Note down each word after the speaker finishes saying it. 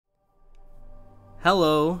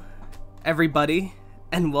Hello, everybody,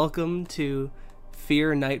 and welcome to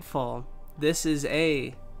Fear Nightfall. This is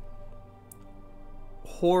a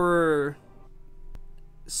horror,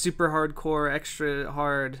 super hardcore, extra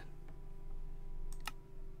hard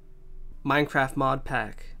Minecraft mod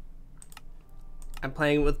pack. I'm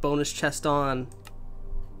playing with bonus chest on.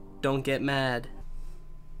 Don't get mad.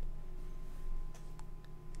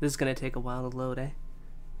 This is gonna take a while to load, eh?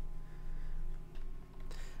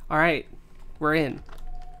 Alright, we're in.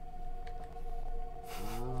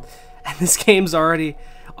 And this game's already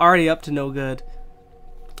up to no good.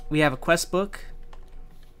 We have a quest book.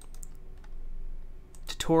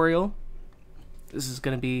 Tutorial. This is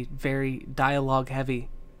gonna be very dialogue heavy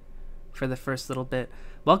for the first little bit.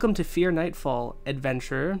 Welcome to Fear Nightfall,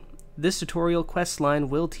 adventurer. This tutorial quest line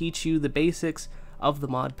will teach you the basics of the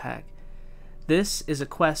mod pack. This is a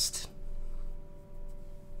quest.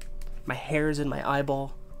 My hair's in my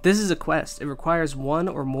eyeball. This is a quest. It requires one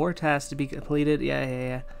or more tasks to be completed.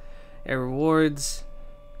 Yeah. It rewards.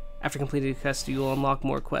 After completing a quest, you will unlock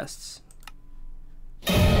more quests.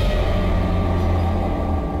 I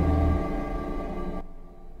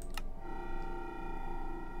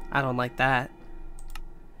don't like that.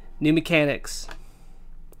 New mechanics.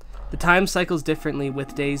 The time cycles differently,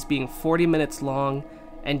 with days being 40 minutes long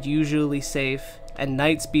and usually safe, and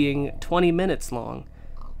nights being 20 minutes long.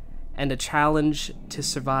 And a challenge to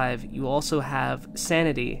survive. You also have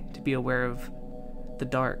sanity to be aware of the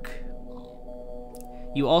dark.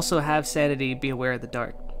 You also have sanity, be aware of the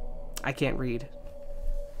dark. I can't read.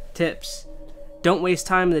 Tips. Don't waste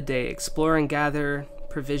time in the day. Explore and gather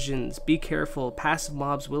provisions. Be careful. Passive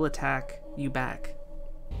mobs will attack you back.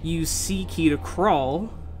 Use C key to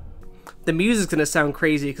crawl. The music's gonna sound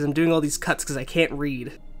crazy because I'm doing all these cuts because I can't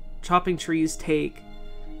read. Chopping trees take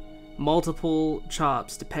multiple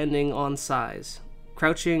chops depending on size.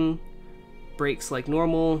 Crouching breaks like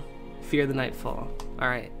normal. Fear the nightfall.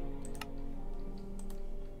 Alright.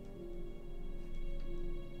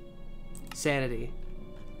 Sanity.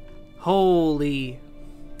 Holy.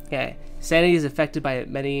 Okay. Sanity is affected by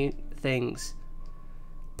many things.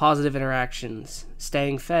 Positive interactions.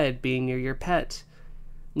 Staying fed, being near your pet.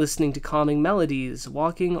 Listening to calming melodies.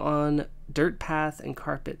 Walking on dirt path and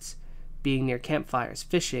carpets. Being near campfires.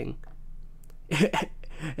 Fishing.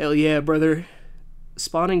 Hell yeah, brother.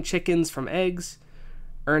 Spawning chickens from eggs.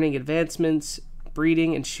 Earning advancements.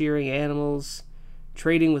 Breeding and shearing animals.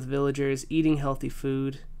 Trading with villagers. Eating healthy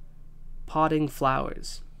food. Potting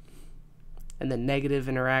flowers. And then negative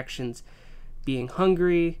interactions. Being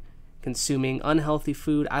hungry. Consuming unhealthy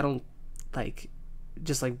food. I don't like,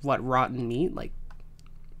 just like what, rotten meat? Like,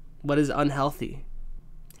 what is unhealthy?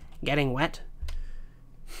 Getting wet?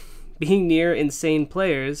 Being near insane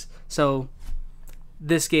players. So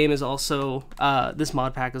this game is also, this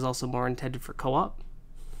mod pack is also more intended for co-op.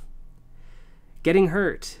 Getting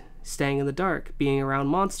hurt. Staying in the dark. Being around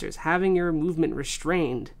monsters. Having your movement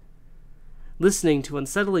restrained. Listening to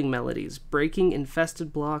unsettling melodies. Breaking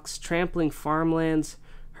infested blocks. Trampling farmlands.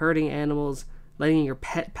 Hurting animals. Letting your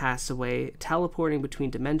pet pass away. Teleporting between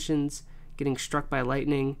dimensions. Getting struck by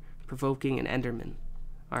lightning. Provoking an enderman.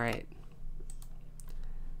 Alright.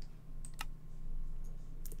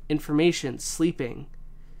 Information. Sleeping.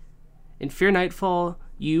 In Fear Nightfall,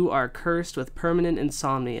 you are cursed with permanent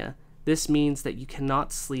insomnia. This means that you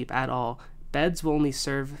cannot sleep at all. Beds will only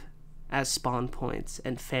serve as spawn points,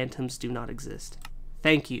 and phantoms do not exist.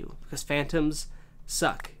 Thank you, because phantoms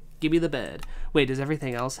suck. Give me the bed. Wait, does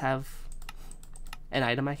everything else have an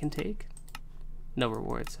item I can take? No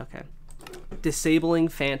rewards, okay. Disabling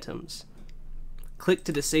phantoms. Click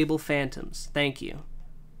to disable phantoms. Thank you.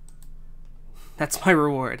 That's my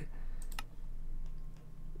reward.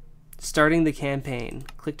 Starting the campaign.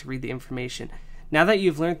 Click to read the information. Now that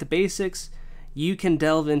you've learned the basics, you can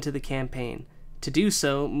delve into the campaign. To do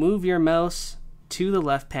so, move your mouse to the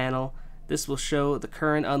left panel. This will show the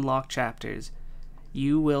current unlocked chapters.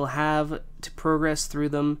 You will have to progress through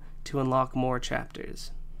them to unlock more chapters.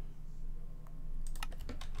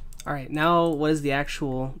 Alright, now what is the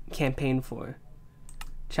actual campaign for?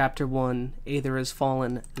 Chapter 1, Aether has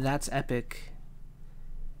Fallen. That's epic.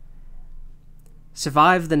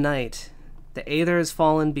 Survive the night. The Aether has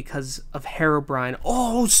fallen because of Herobrine.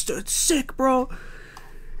 Oh, sick, bro!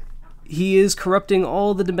 He is corrupting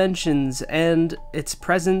all the dimensions, and its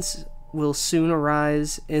presence will soon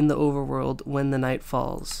arise in the overworld when the night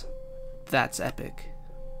falls. That's epic.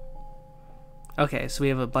 Okay, so we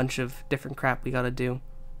have a bunch of different crap we gotta do.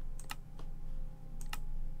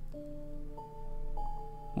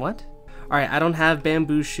 What? Alright, I don't have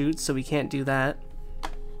bamboo shoots, so we can't do that.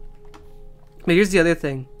 But here's the other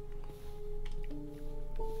thing.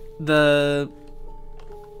 The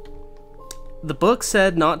the book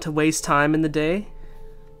said not to waste time in the day.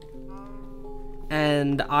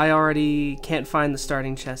 And I already can't find the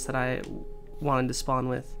starting chest that I wanted to spawn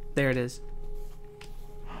with. There it is.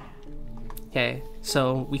 Okay,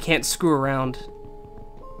 so we can't screw around.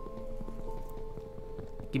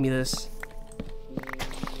 Give me this.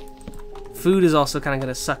 Food is also kind of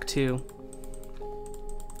gonna suck too.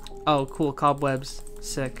 Oh, cool, cobwebs.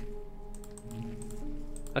 Sick.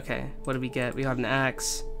 Okay, what did we get? We got an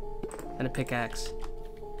axe and a pickaxe.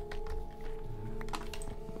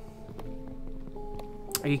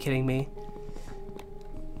 Are you kidding me?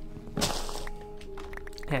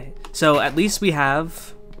 Okay, so at least we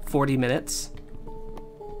have 40 minutes.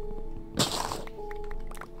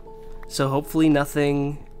 So hopefully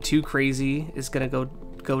nothing too crazy is gonna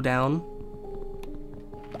go down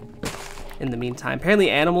in the meantime. Apparently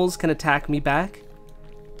animals can attack me back.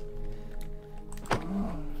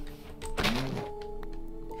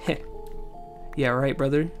 Yeah, right,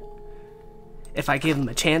 brother. If I gave them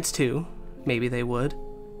a chance to, maybe they would.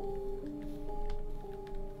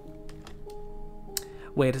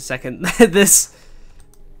 Wait a second. This...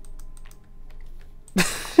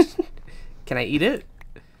 Can I eat it?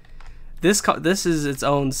 This is its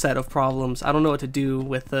own set of problems. I don't know what to do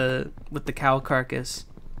with the cow carcass.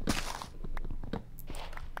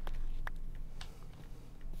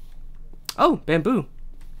 Oh, bamboo.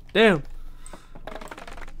 Damn.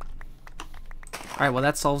 Alright, well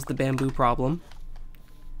that solves the bamboo problem.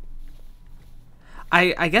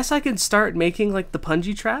 I guess I can start making like the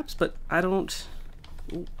punji traps, but I don't...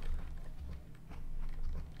 Ooh.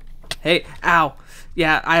 Hey, ow.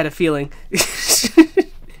 Yeah, I had a feeling.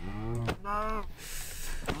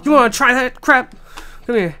 You wanna try that crap?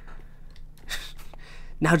 Come here.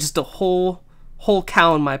 Now just a whole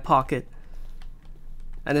cow in my pocket.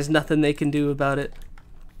 And there's nothing they can do about it.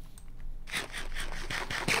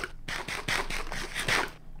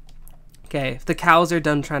 Okay, if the cows are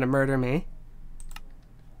done trying to murder me,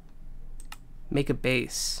 make a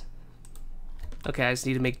base. Okay, I just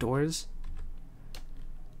need to make doors.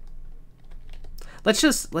 Let's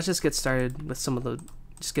just get started with some of the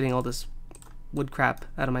just getting all this wood crap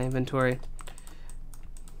out of my inventory.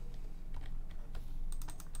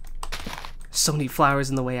 So many flowers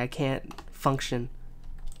in the way I can't function.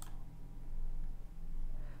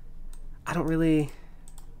 I don't really...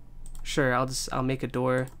 Sure, I'll make a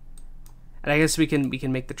door. And I guess we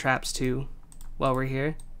can make the traps too while we're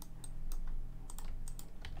here.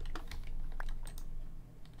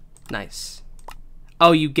 Nice.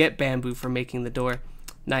 Oh, you get bamboo for making the door.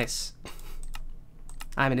 Nice.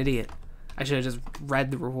 I'm an idiot. I should have just read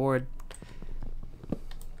the reward.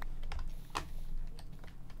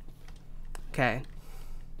 Okay.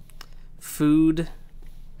 Food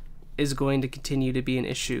is going to continue to be an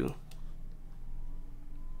issue.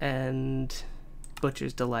 And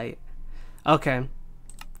Butcher's Delight. Okay.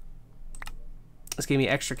 This gave me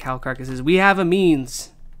extra cow carcasses. We have a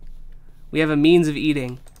means. We have a means of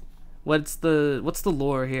eating. What's the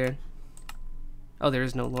lore here? Oh, there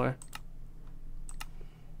is no lore.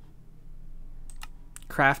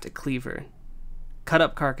 Craft a cleaver. Cut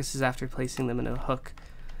up carcasses after placing them in a hook.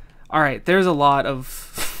 Alright, there's a lot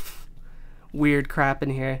of weird crap in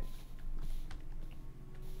here.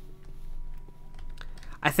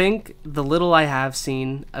 I think the little I have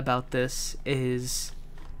seen about this is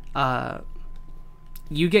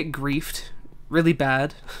you get griefed really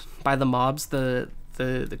bad by the mobs. The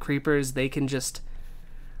creepers, they can just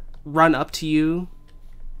run up to you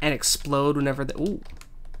and explode whenever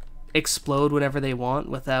they want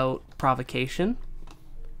without provocation.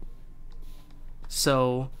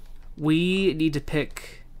 So we need to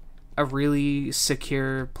pick a really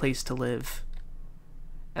secure place to live.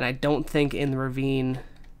 And I don't think in the ravine...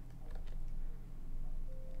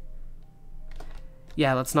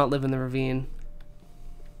 Yeah, let's not live in the ravine.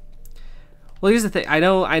 Well, here's the thing. I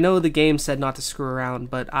know the game said not to screw around,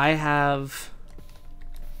 but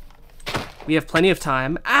we have plenty of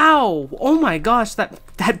time. Ow! Oh my gosh, that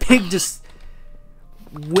pig just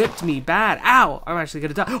whipped me bad. Ow! I'm actually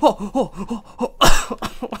gonna die.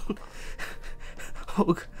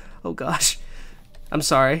 Oh gosh. I'm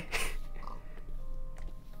sorry.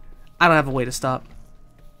 I don't have a way to stop.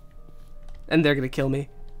 And they're gonna kill me.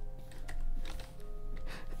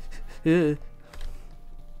 I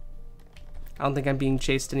don't think I'm being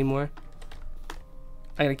chased anymore.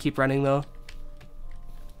 I gotta keep running though.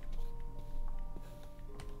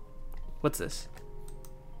 What's this?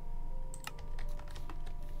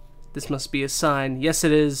 This must be a sign. Yes,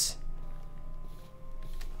 it is.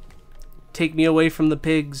 Take me away from the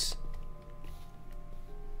pigs.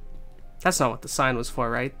 That's not what the sign was for,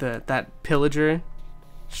 right? That pillager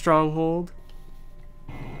stronghold.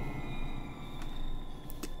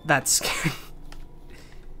 That's scary.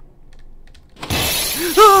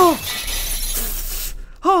 Oh!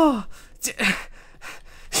 Oh!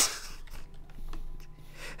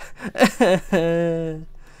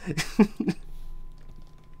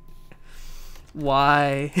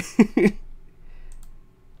 Why?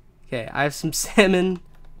 Okay, I have some salmon.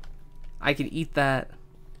 I can eat that.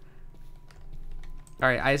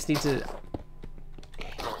 Alright, I just need to...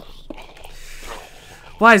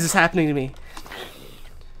 Why is this happening to me?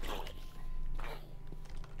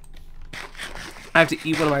 I have to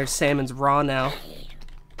eat one of my salmons raw now.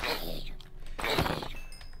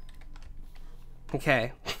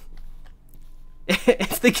 Okay.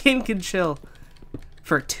 If the game can chill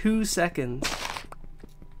for 2 seconds.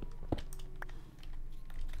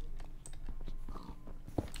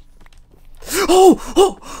 Oh!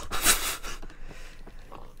 Oh!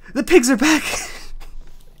 The pigs are back!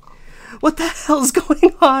 What the hell's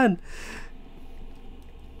going on?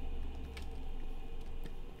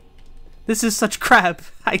 This is such crap.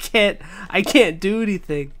 I can't do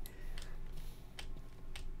anything.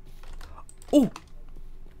 Oh!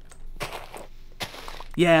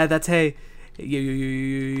 Yeah, that's hay.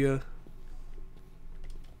 Yeah.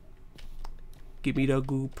 Give me the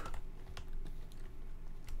goop.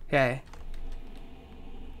 Okay.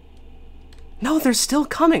 No, they're still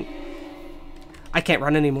coming. I can't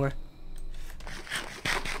run anymore.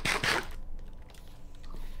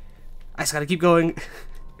 I just gotta keep going.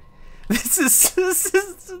 This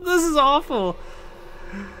is awful.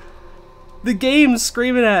 The game's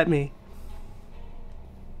screaming at me.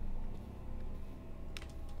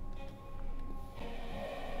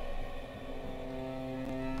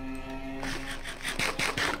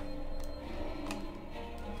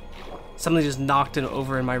 Something just knocked it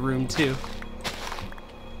over in my room too.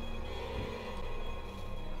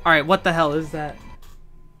 Alright, what the hell is that?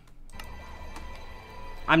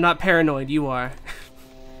 I'm not paranoid, you are.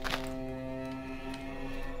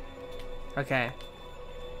 Okay.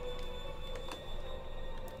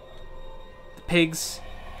 The pigs.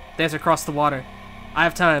 They have to cross the water. I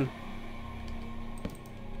have time.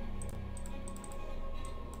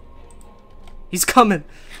 He's coming.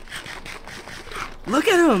 Look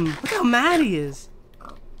at him. Look how mad he is.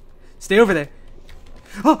 Stay over there.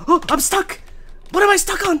 Oh, I'm stuck. What am I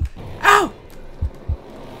stuck on? Ow.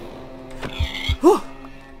 Oh.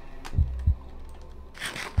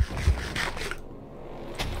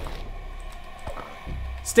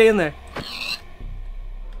 Stay in there.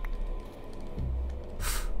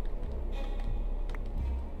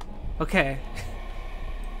 Okay.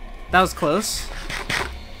 That was close.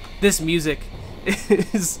 This music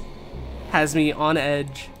has me on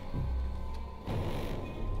edge.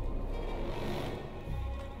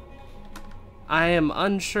 I am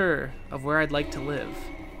unsure of where I'd like to live.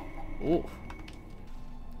 Ooh.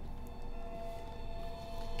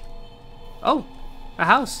 Oh, a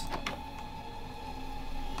house.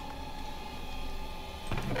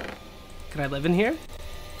 Can I live in here?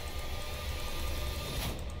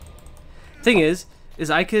 Thing is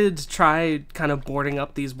I could try kind of boarding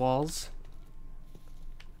up these walls,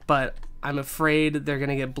 but I'm afraid they're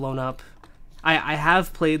gonna get blown up. I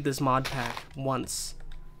have played this mod pack once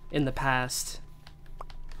in the past,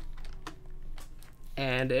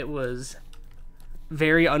 and it was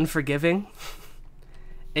very unforgiving.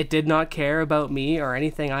 It did not care about me or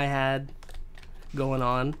anything I had going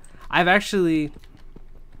on. I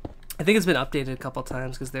think it's been updated a couple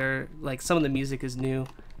times because they're like some of the music is new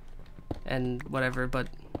and whatever, but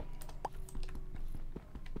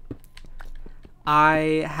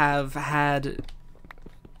I have had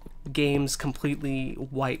games completely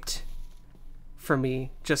wiped for me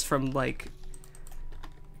just from like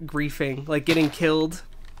griefing, like getting killed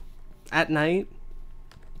at night.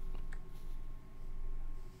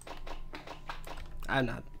 I'm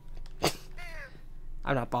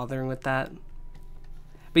not bothering with that.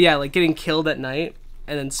 But yeah, like getting killed at night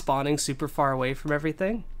and then spawning super far away from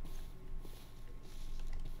everything.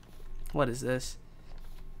 What is this?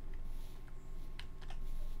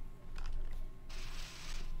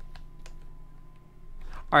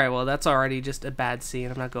 Alright, well that's already just a bad scene.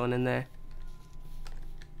 I'm not going in there.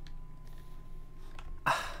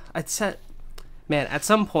 I'd set... Man, at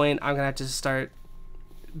some point I'm gonna have to start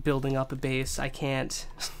building up a base. I can't...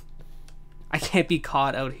 I can't be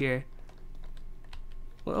caught out here.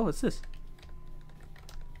 Oh, what's this?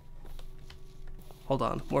 Hold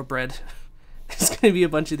on, more bread. There's gonna be a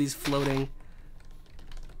bunch of these floating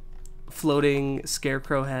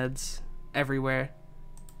scarecrow heads everywhere.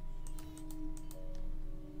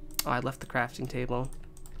 Oh, I left the crafting table.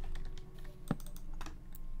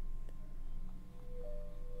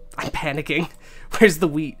 I'm panicking. Where's the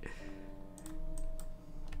wheat?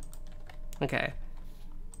 Okay.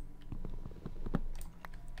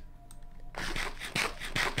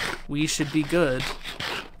 We should be good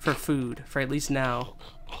for food, for at least now.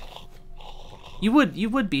 You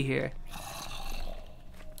would be here.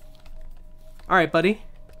 Alright, buddy.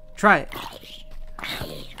 Try it.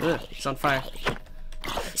 Ugh, it's on fire.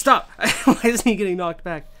 Stop! Why isn't he getting knocked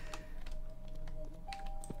back?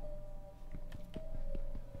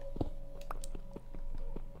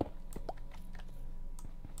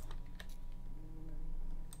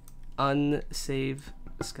 Unsave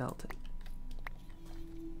skeleton.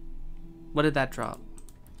 What did that drop?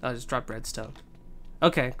 Oh, I just dropped redstone.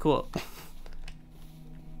 Okay, cool.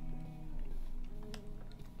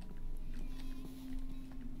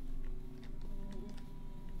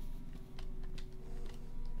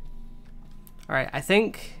 Alright, I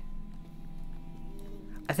think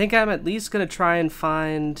I'm at least gonna try and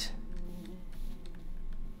find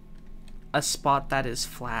a spot that is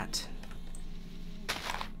flat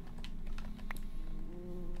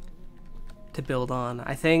to build on.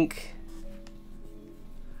 I think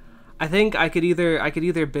I could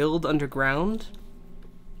either build underground,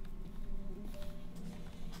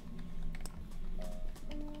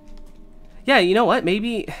 yeah, you know what,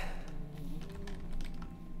 maybe,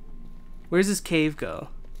 where's this cave go?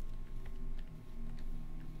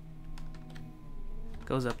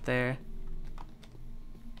 Goes up there.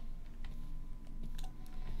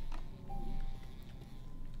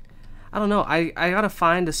 I don't know, I gotta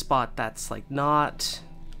find a spot that's like not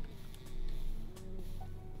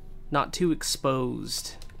too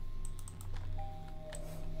exposed.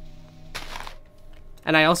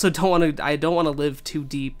 And I also don't want to live too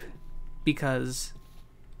deep, because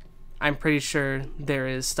I'm pretty sure there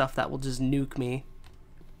is stuff that will just nuke me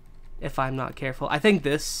if I'm not careful. I think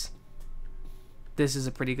this is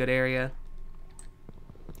a pretty good area.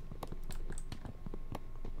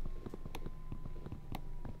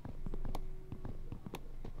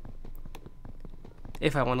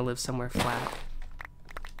 If I want to live somewhere flat.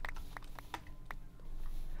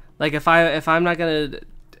 Like if I'm not gonna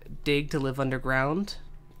dig to live underground,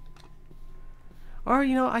 or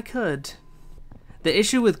you know, I could. The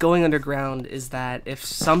issue with going underground is that if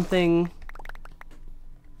something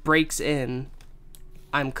breaks in,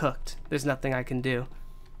 I'm cooked. There's nothing I can do.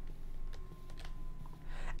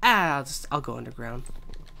 I'll go underground.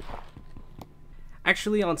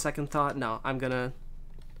 Actually, on second thought, no, I'm gonna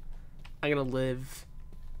live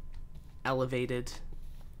elevated,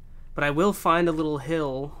 but I will find a little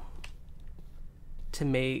hill to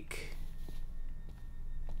make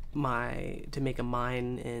a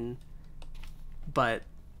mine in. But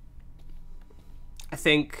I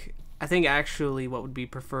think actually what would be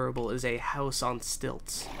preferable is a house on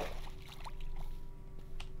stilts.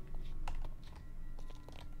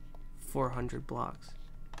 400 blocks.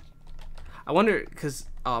 I wonder, because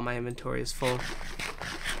oh, my inventory is full.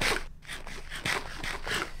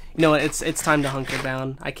 You know what? It's time to hunker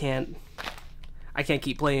down. I can't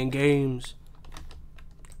keep playing games.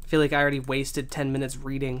 I feel like I already wasted 10 minutes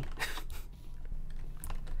reading.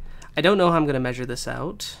 I don't know how I'm gonna measure this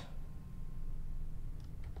out.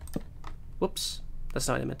 Whoops, that's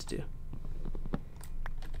not what I meant to do.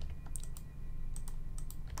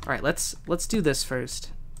 All right, let's do this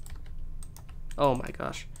first. Oh my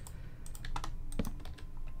gosh.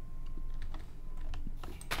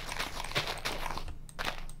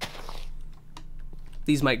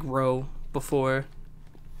 These might grow before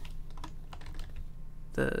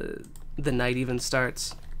the night even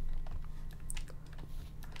starts.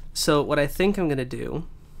 So what I think I'm gonna do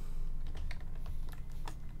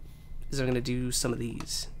is I'm gonna do some of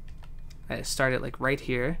these. I start it like right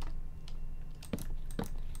here.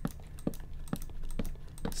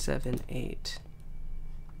 7, 8.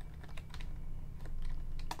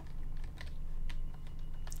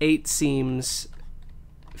 8 seems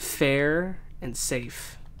fair and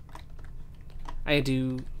safe. I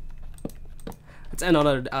do. Let's end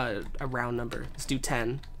on a round number. Let's do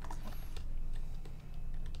 10.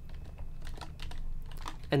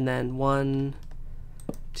 And then 1,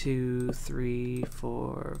 2, 3,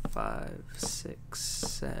 4, 5, 6,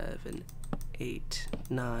 7, 8,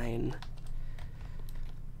 9.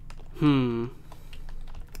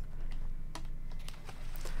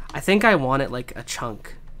 I think I want it like a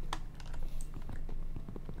chunk.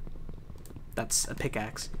 That's a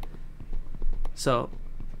pickaxe. So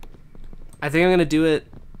I think I'm gonna do it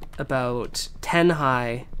about 10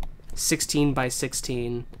 high, 16 by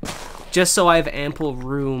 16, just so I have ample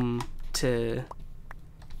room to,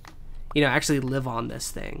 you know, actually live on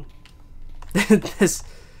this thing.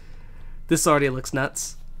 This already looks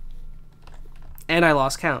nuts. And I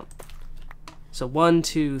lost count. So 1,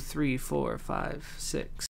 2, 3, 4, 5,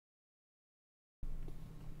 6.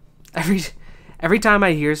 Every time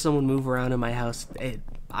I hear someone move around in my house,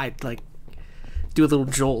 I like do a little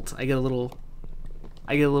jolt. I get a little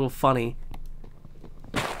funny.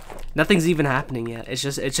 Nothing's even happening yet. It's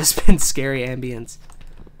just been scary ambience.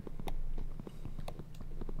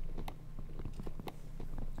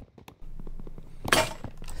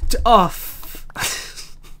 Off.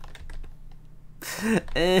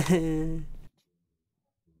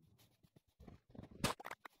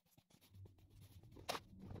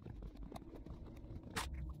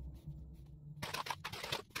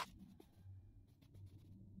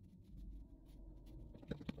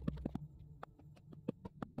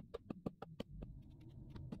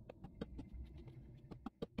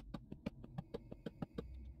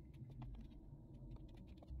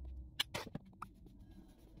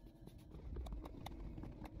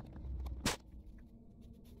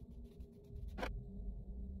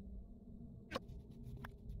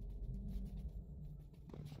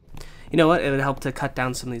 You know what? It would help to cut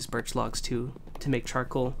down some of these birch logs too, to make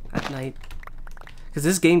charcoal at night. Because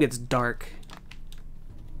this game gets dark.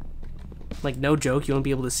 Like, no joke, you won't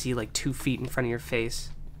be able to see like 2 feet in front of your face.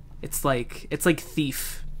 It's like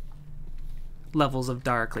Thief levels of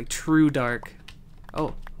dark, like true dark.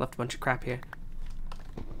 Oh, left a bunch of crap here.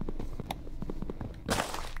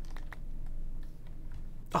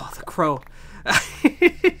 Oh, the crow.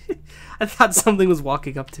 I thought something was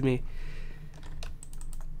walking up to me.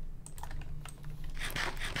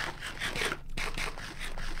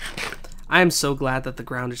 I am so glad that the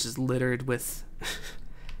ground is just littered with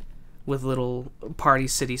with little Party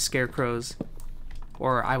City scarecrows,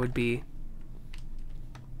 or I would be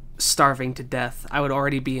starving to death. I would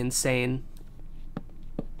already be insane.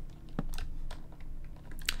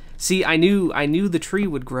 See, I knew the tree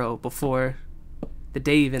would grow before the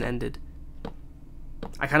day even ended.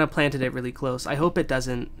 I kind of planted it really close. I hope it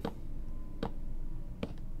doesn't.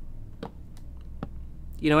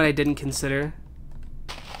 You know what I didn't consider?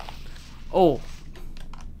 Oh.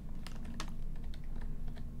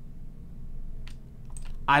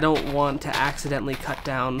 I don't want to accidentally cut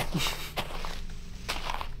down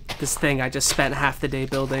this thing I just spent half the day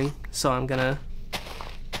building, so I'm gonna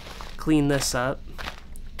clean this up.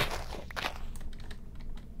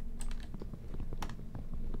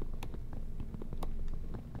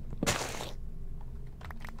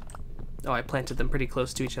 Oh, I planted them pretty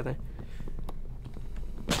close to each other.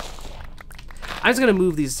 I'm just gonna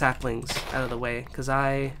move these saplings out of the way because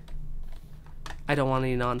I don't want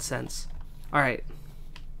any nonsense. Alright.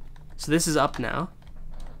 So this is up now.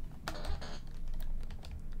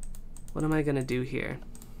 What am I gonna do here?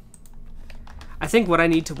 I think what I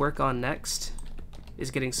need to work on next is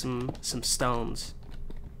getting some stones.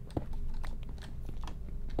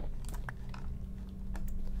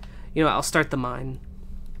 You know what, I'll start the mine,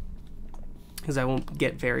 because I won't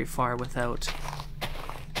get very far without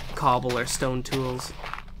cobble or stone tools.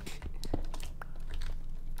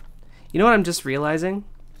 You know what I'm just realizing?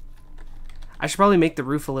 I should probably make the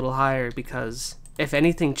roof a little higher, because if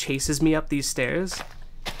anything chases me up these stairs,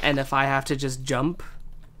 and if I have to just jump,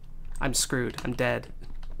 I'm screwed. I'm dead.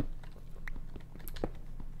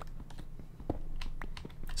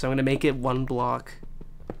 So I'm gonna make it one block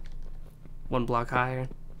higher.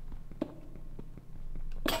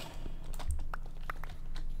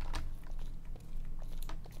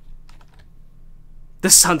 The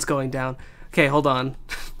sun's going down. Okay, hold on.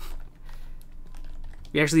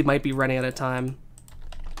 We actually might be running out of time.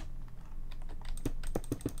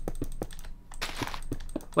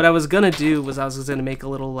 What I was gonna do was I was gonna make a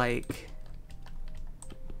little, like,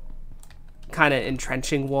 kind of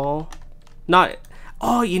entrenching wall. Not...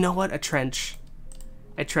 Oh, you know what? A trench.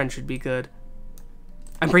 A trench would be good.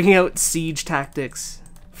 I'm bringing out siege tactics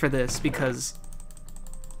for this because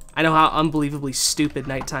I know how unbelievably stupid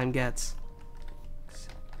nighttime gets.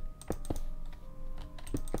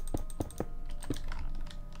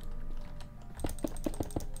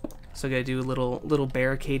 So I'm gonna do a little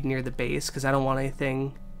barricade near the base because I don't want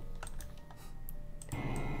anything.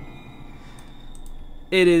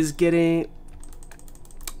 It is getting...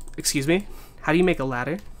 Excuse me? How do you make a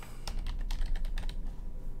ladder?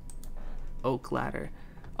 Oak ladder.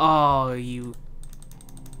 Oh, you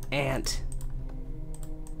ant.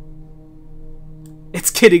 It's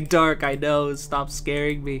getting dark, I know. Stop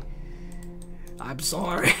scaring me. I'm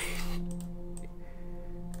sorry.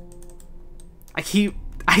 I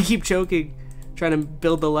keep choking, trying to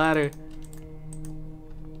build the ladder.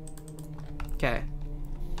 Okay.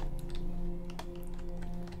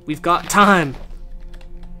 We've got time.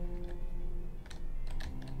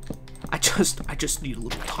 I just need a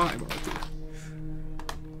little time, Arthur.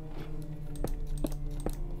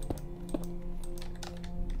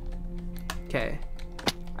 Okay.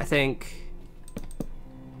 I think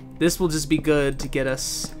this will just be good to get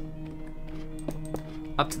us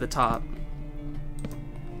up to the top.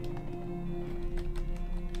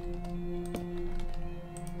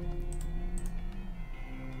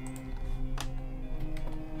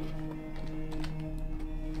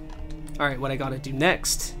 Alright, what I gotta do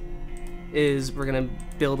next is we're gonna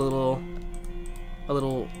build a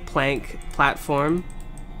little plank platform.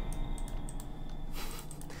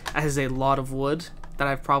 That has a lot of wood that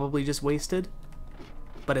I've probably just wasted,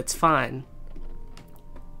 but it's fine.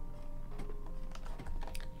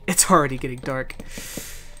 It's already getting dark.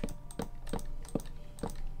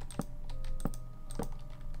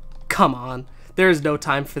 Come on, there is no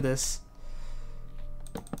time for this.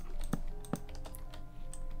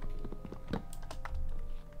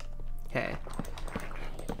 Okay.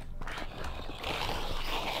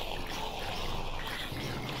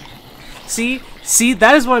 See,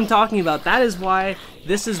 that is what I'm talking about. That is why,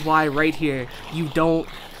 this is why right here, you don't...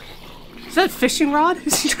 Is that a fishing rod?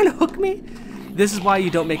 Is he trying to hook me? This is why you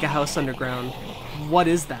don't make a house underground. What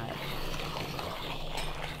is that?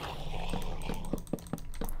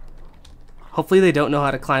 Hopefully they don't know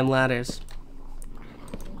how to climb ladders.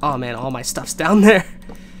 Oh man, all my stuff's down there.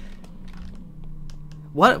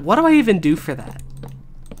 What do I even do for that?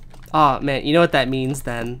 Oh man, you know what that means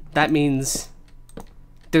then? That means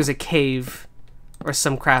there's a cave or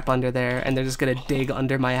some crap under there and they're just gonna dig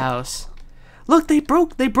under my house. Look, they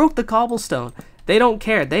broke the cobblestone. They don't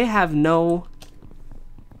care. They have no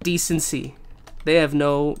decency. They have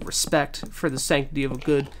no respect for the sanctity of a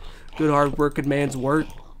good hard working man's work.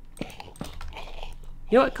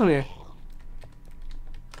 You know what? Come here.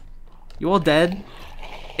 You all dead?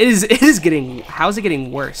 It is getting, how is it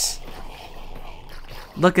getting worse?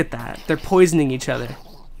 Look at that. They're poisoning each other.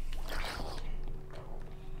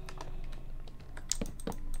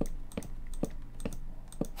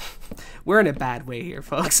 We're in a bad way here,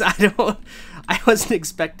 folks. I wasn't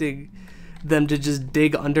expecting them to just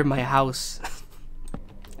dig under my house.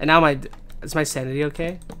 And now is my sanity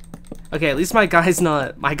okay? Okay, at least my guy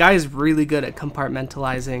is really good at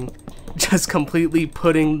compartmentalizing, just completely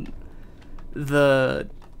putting the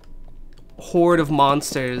horde of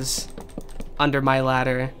monsters under my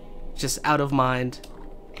ladder, just out of mind.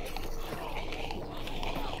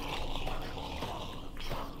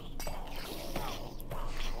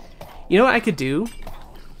 You know what I could do?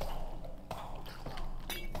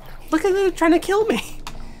 Look at them trying to kill me.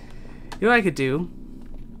 You know what I could do?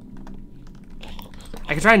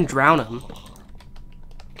 I could try and drown him.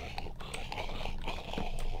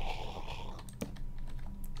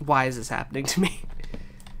 Why is this happening to me?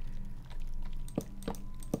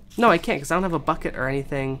 No, I can't because I don't have a bucket or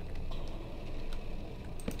anything.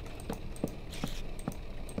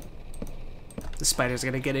 The spider's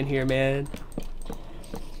gonna get in here, man.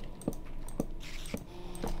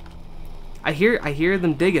 I hear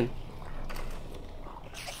them digging.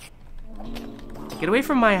 Get away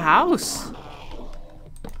from my house.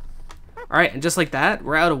 Alright, and just like that,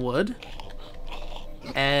 we're out of wood.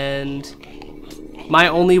 And my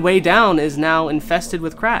only way down is now infested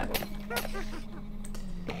with crap.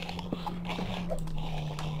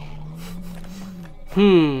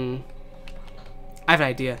 I have an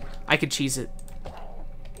idea. I could cheese it.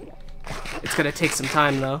 It's gonna take some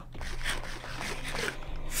time though.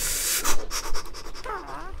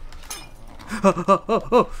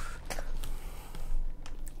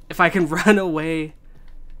 If I can run away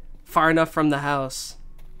far enough from the house,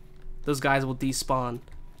 those guys will despawn.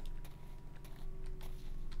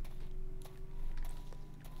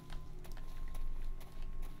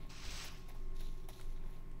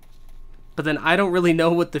 But then I don't really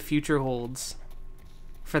know what the future holds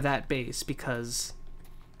for that base because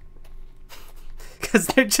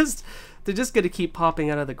they're just gonna keep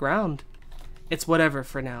popping out of the ground. It's whatever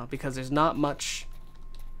for now because there's not much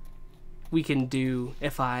we can do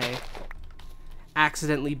if I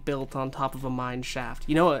accidentally built on top of a mine shaft.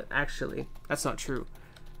 You know what? Actually, that's not true.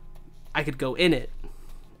 I could go in it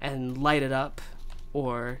and light it up,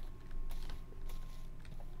 or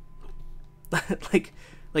like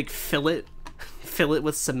fill it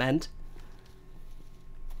with cement.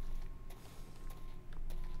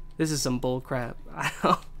 This is some bull crap. I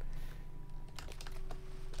don't.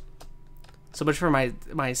 So much for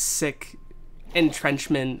my sick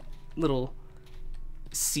entrenchment little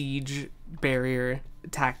siege barrier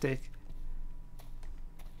tactic.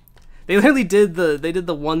 They literally did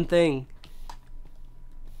the one thing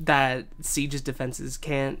that siege's defenses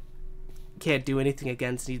can't can't do anything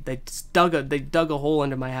against. They just dug a hole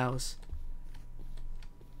under my house.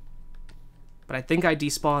 But I think I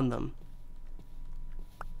despawned them.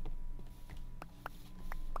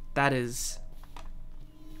 That is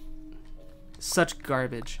such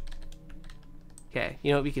garbage. Okay,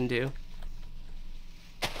 you know what we can do?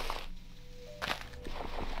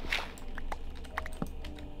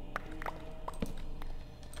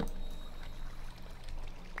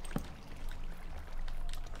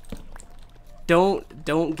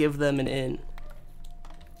 Don't give them an in.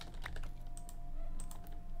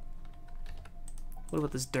 What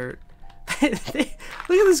about this dirt? Look at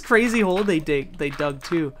this crazy hole they dug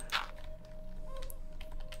too.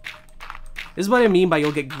 This is what I mean by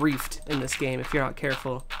you'll get griefed in this game if you're not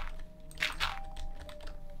careful.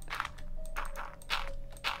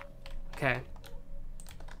 Okay.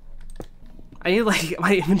 I need, like,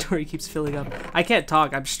 my inventory keeps filling up. I can't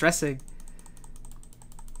talk, I'm stressing.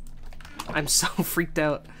 I'm so freaked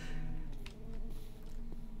out.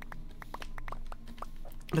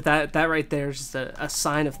 But that right there is just a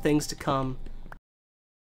sign of things to come.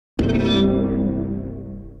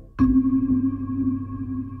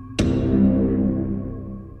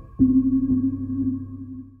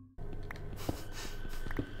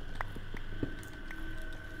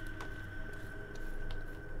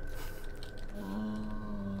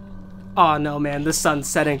 Oh no, man, the sun's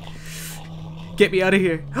setting. Get me out of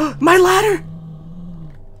here. My ladder!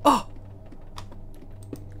 Oh!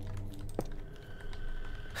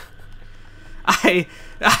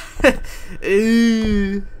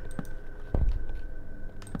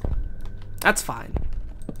 That's fine.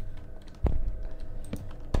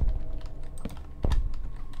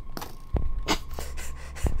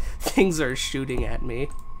 Things are shooting at me.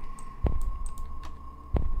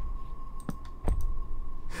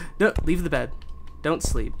 No, leave the bed. Don't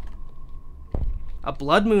sleep. A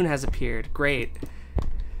blood moon has appeared. Great.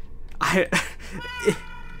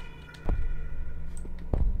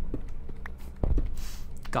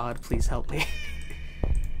 God, please help me.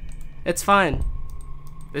 It's fine.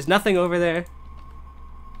 There's nothing over there.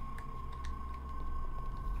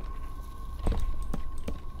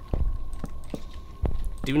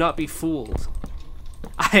 Do not be fooled.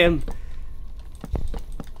 I'm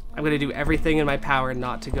gonna do everything in my power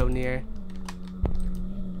not to go near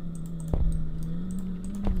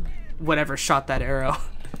whatever shot that arrow.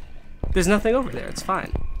 There's nothing over there, it's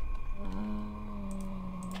fine.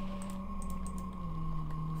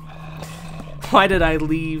 Why did I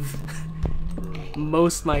leave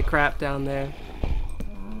most my crap down there?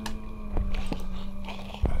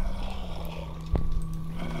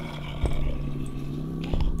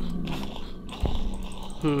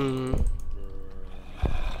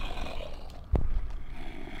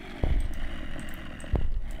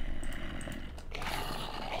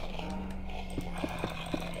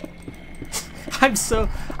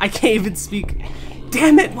 I can't even speak.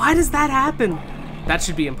 Damn it, why does that happen? That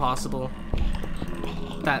should be impossible.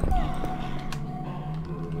 That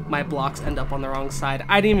my blocks end up on the wrong side.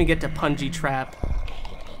 I didn't even get to Punji Trap.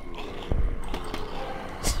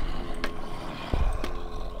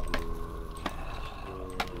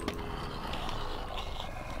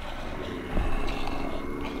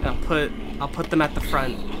 I'll put them at the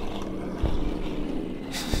front.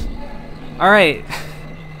 All right.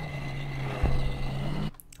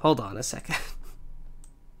 Hold on a second.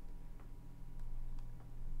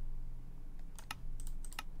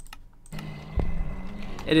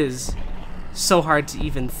 It is so hard to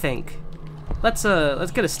even think. Let's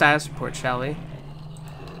get a status report, shall we?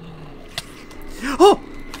 Oh!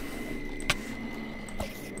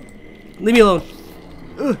 Leave me alone.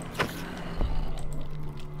 Ugh.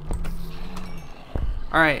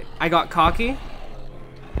 All right, I got cocky.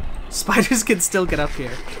 Spiders can still get up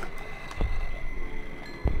here.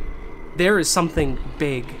 There is something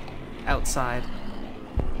big outside.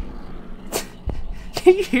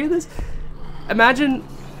 Can you hear this? Imagine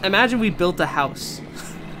we built a house.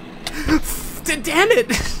 Damn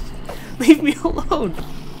it! Leave me alone.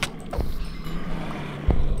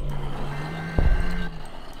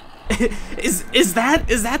 Is that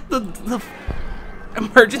the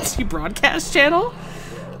emergency broadcast channel?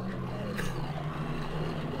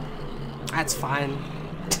 That's fine.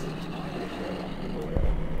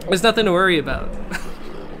 There's nothing to worry about.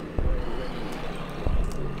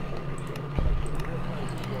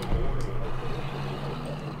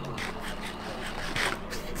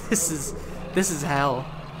 This is hell.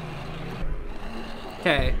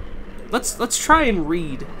 Okay, let's try and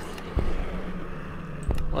read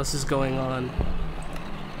while this is going on.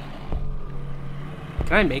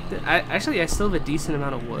 Can I make that? I still have a decent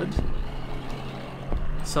amount of wood.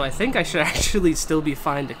 So I think I should actually still be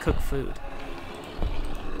fine to cook food.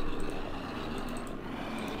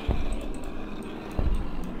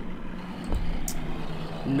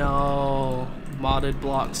 No, modded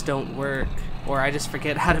blocks don't work. Or I just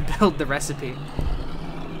forget how to build the recipe.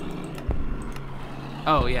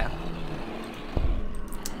 Oh, yeah.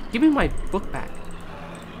 Give me my book back.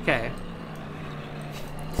 Okay.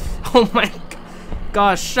 Oh my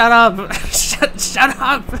gosh, shut up! Shut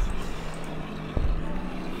up!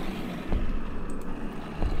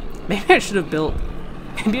 Maybe I should have built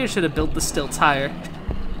the stilts higher.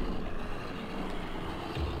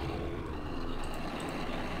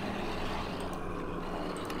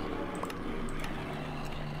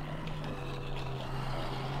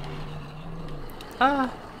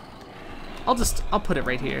 I'll put it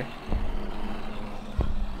right here.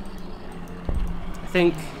 I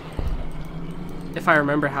think if I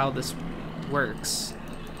remember how this works.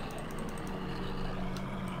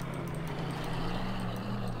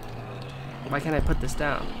 Why can't I put this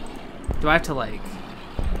down? Do I have to, like,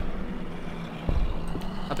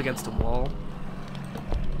 up against a wall?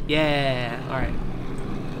 Yeah, alright.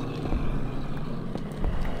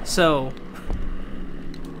 So,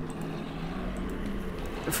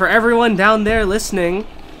 for everyone down there listening,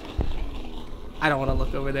 I don't want to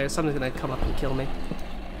look over there. Something's gonna come up and kill me.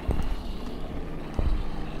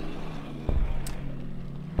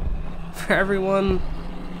 For everyone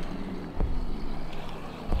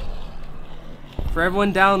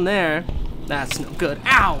down there, that's no good.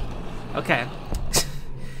 Ow! Okay.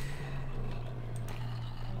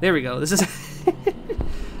 There we go. This is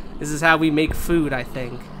this is how we make food, I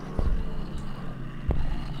think.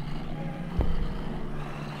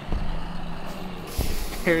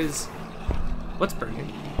 Here's what's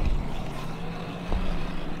burning.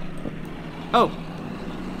 Oh,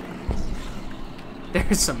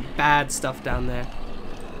 there's some bad stuff down there.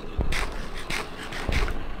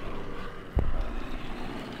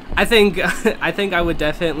 I think I would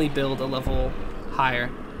definitely build a level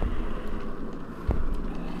higher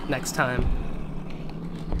next time.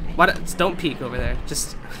 Don't peek over there.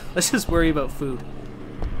 Let's just worry about food.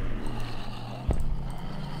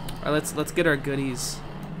 All right, let's get our goodies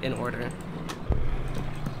in order.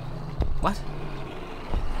 What?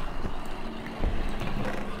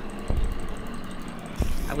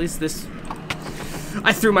 At least this...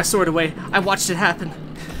 I threw my sword away. I watched it happen.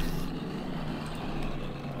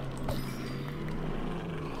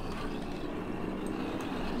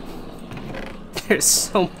 There's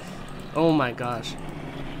so... Oh my gosh.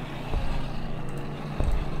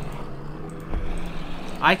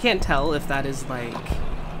 I can't tell if that is like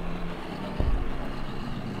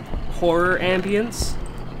horror ambience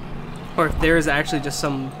or if there is actually just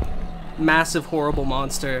some massive horrible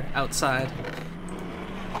monster outside.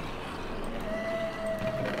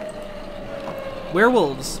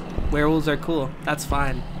 Werewolves. Werewolves are cool. That's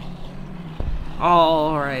fine.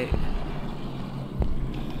 All right.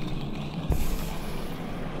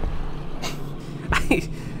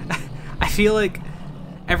 I feel like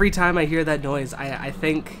every time I hear that noise, I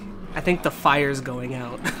think the fire's going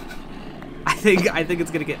out. I think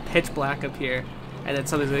it's gonna get pitch black up here, and then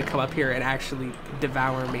something's gonna come up here and actually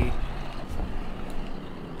devour me.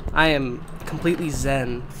 I am completely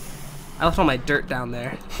zen. I left all my dirt down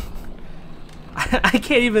there. I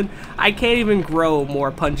can't even grow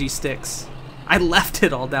more punji sticks. I left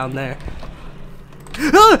it all down there.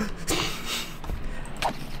 Ah!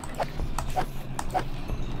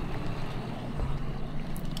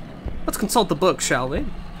 Let's consult the book, shall we?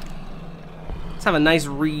 Let's have a nice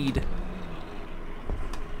read.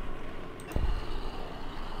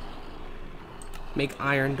 Make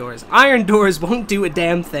iron doors. Iron doors won't do a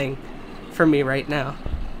damn thing for me right now.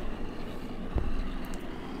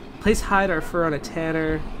 Place hide our fur on a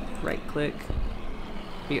tanner. Right click.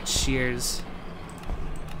 We get shears.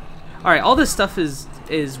 Alright, all this stuff is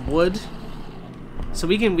wood. So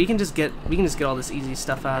we can just get all this easy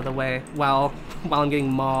stuff out of the way while I'm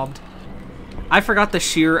getting mobbed. I forgot the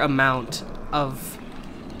sheer amount of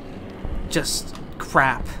just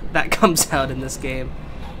crap that comes out in this game.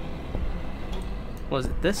 What was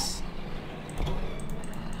it, this?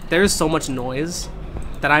 There's so much noise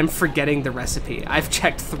that I'm forgetting the recipe. I've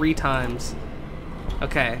checked 3 times.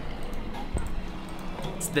 Okay.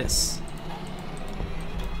 It's this.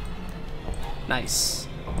 Nice.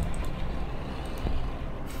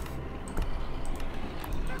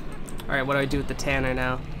 Alright, what do I do with the tanner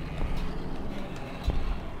now?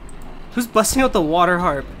 Who's busting out the water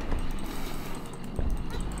harp?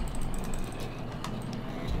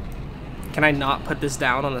 Can I not put this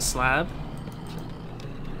down on the slab?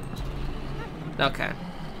 Okay.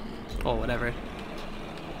 Oh, whatever.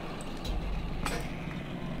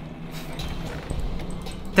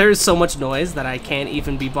 There's so much noise that I can't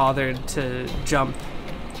even be bothered to jump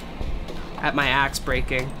at my axe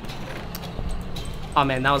breaking. Oh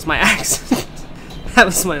man, that was my axe. That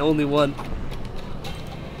was my only one.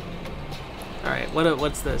 Alright,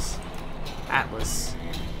 what's this? Atlas.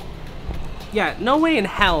 Yeah, no way in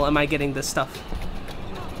hell am I getting this stuff.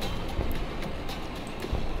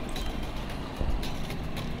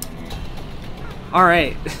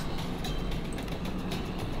 Alright.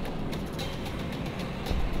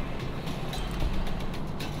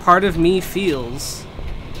 Part of me feels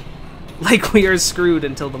like we are screwed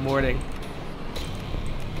until the morning.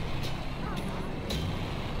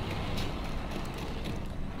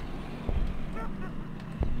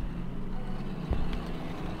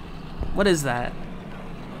 What is that?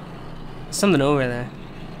 Something over there.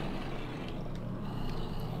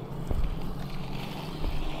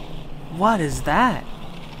 What is that?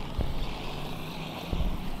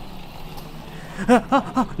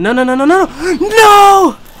 No, no, no, no, no,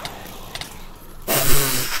 no!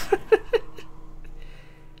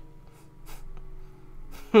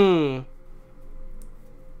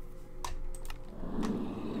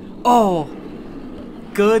 Oh,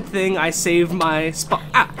 good thing I saved my spot.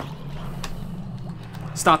 Ah!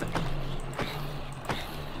 Stop it.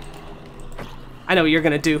 I know what you're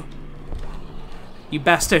gonna do. You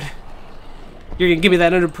bastard. You're gonna give me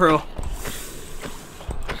that under pearl.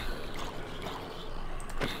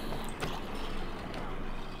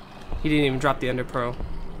 He didn't even drop the under pearl.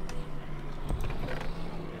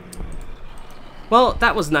 Well,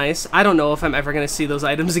 that was nice. I don't know if I'm ever gonna see those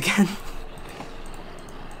items again.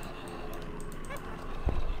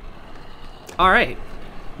 Alright.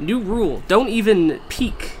 New rule. Don't even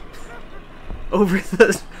peek over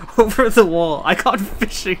the wall. I caught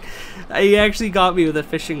fishing. He actually got me with a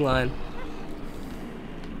fishing line.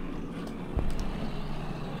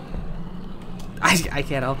 I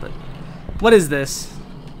can't help it. What is this?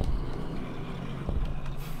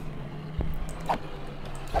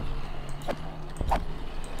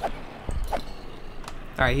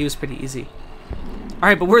 Alright, he was pretty easy.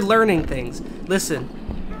 Alright, but we're learning things. Listen.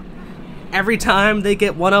 Every time they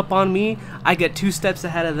get one up on me, I get 2 steps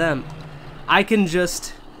ahead of them. We can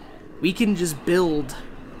just build.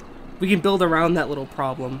 We can build around that little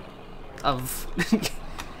problem of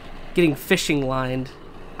getting fishing lined.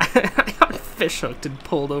 I got fish hooked and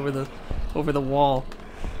pulled over the wall.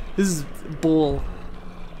 This is bull.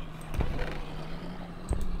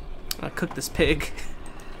 I cooked this pig.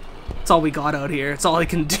 It's all we got out here. It's all I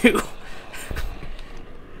can do.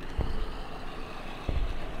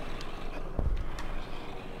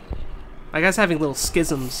 My guy's having little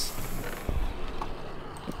schisms.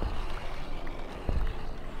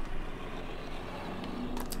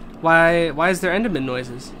 Why is there Enderman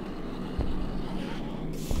noises?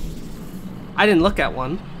 I didn't look at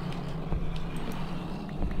one.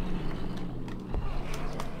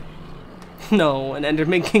 No, an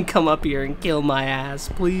Enderman can come up here and kill my ass.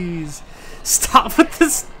 Please. Stop with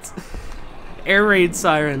this air raid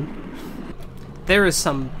siren. There is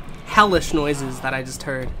some hellish noises that I just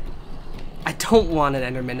heard. I don't want an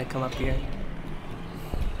Enderman to come up here.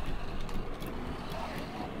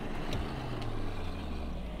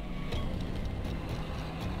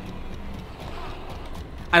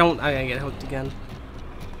 I'm gonna get hooked again.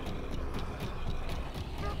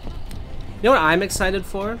 You know what I'm excited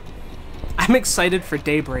for? I'm excited for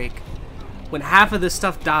daybreak. When half of this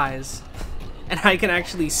stuff dies, and I can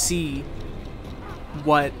actually see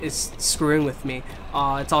what is screwing with me.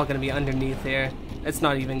 Aw, it's all gonna be underneath here. It's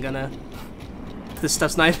not even gonna... This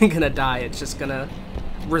stuff's not even gonna die, it's just gonna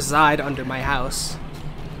reside under my house.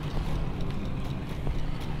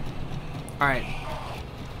 Alright.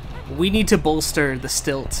 We need to bolster the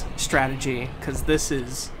stilt strategy, because this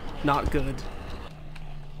is not good.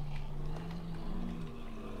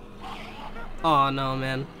 Oh no,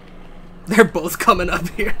 man. They're both coming up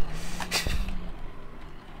here.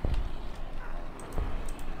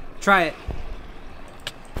 Try it.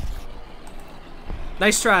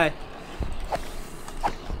 Nice try.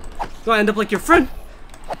 Do I end up like your friend?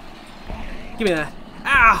 Give me that.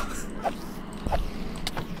 Ow!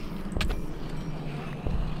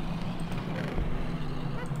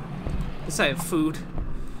 Guess I have food.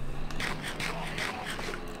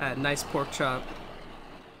 Nice pork chop.